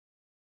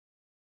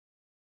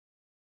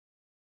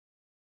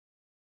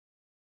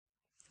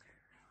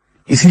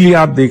اسی لیے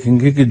آپ دیکھیں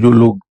گے کہ جو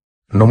لوگ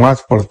نماز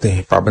پڑھتے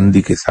ہیں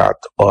پابندی کے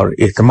ساتھ اور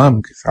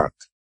اہتمام کے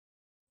ساتھ،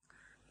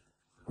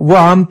 وہ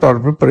عام طور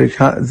پر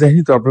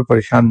ذہنی طور پر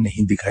پریشان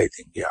نہیں دکھائی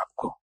دیں گے آپ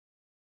کو.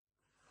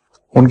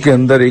 ان کے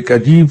اندر ایک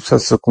عجیب سا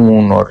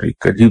سکون اور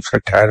ایک عجیب سا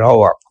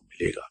ٹھہراؤ آپ کو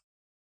ملے گا.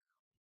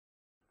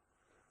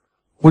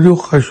 وہ جو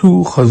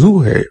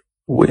خشوع ہے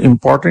وہ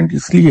امپورٹنٹ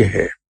اس لیے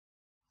ہے،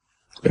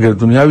 اگر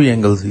دنیاوی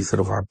اینگل سے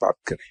صرف آپ بات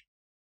کریں،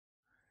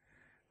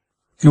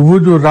 کہ وہ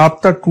جو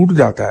رابطہ ٹوٹ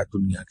جاتا ہے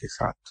دنیا کے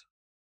ساتھ،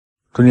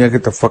 دنیا کے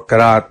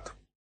تفکرات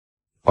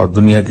اور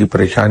دنیا کی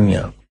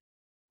پریشانیاں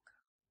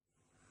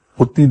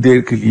اتنی دیر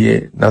کے لیے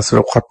نہ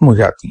صرف ختم ہو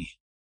جاتی ہیں،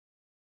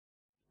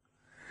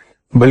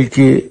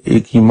 بلکہ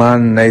ایک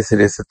ایمان نئے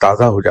سرے سے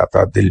تازہ ہو جاتا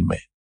ہے دل میں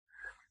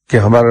کہ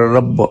ہمارا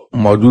رب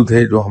موجود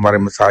ہے جو ہمارے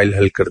مسائل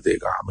حل کر دے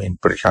گا، ہمیں ان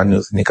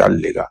پریشانیوں سے نکال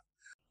لے گا.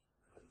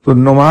 تو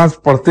نماز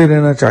پڑھتے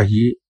رہنا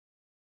چاہیے،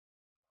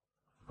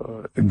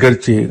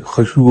 گرچہ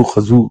خشوع و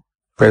خضوع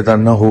پیدا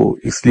نہ ہو،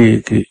 اس لیے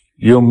کہ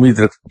یہ امید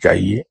رکھنی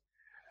چاہیے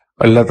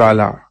اللہ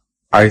تعالیٰ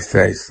آہستہ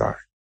آہستہ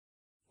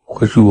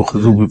خشوع و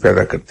خضوع بھی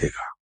پیدا کر دے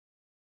گا.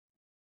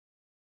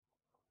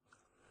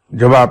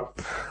 جب آپ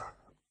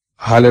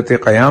حالت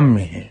قیام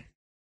میں ہیں،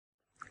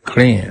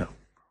 کھڑے ہیں،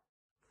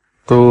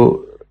 تو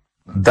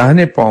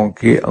داہنے پاؤں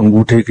کے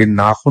انگوٹھے کے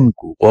ناخن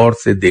کو غور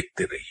سے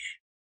دیکھتے رہیے،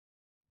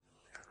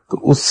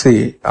 تو اس سے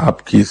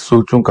آپ کی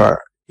سوچوں کا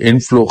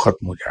انفلو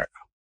ختم ہو جائے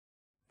گا،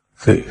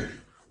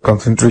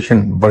 کنسنٹریشن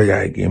بڑھ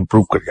جائے گی،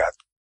 امپروو کر جاتی.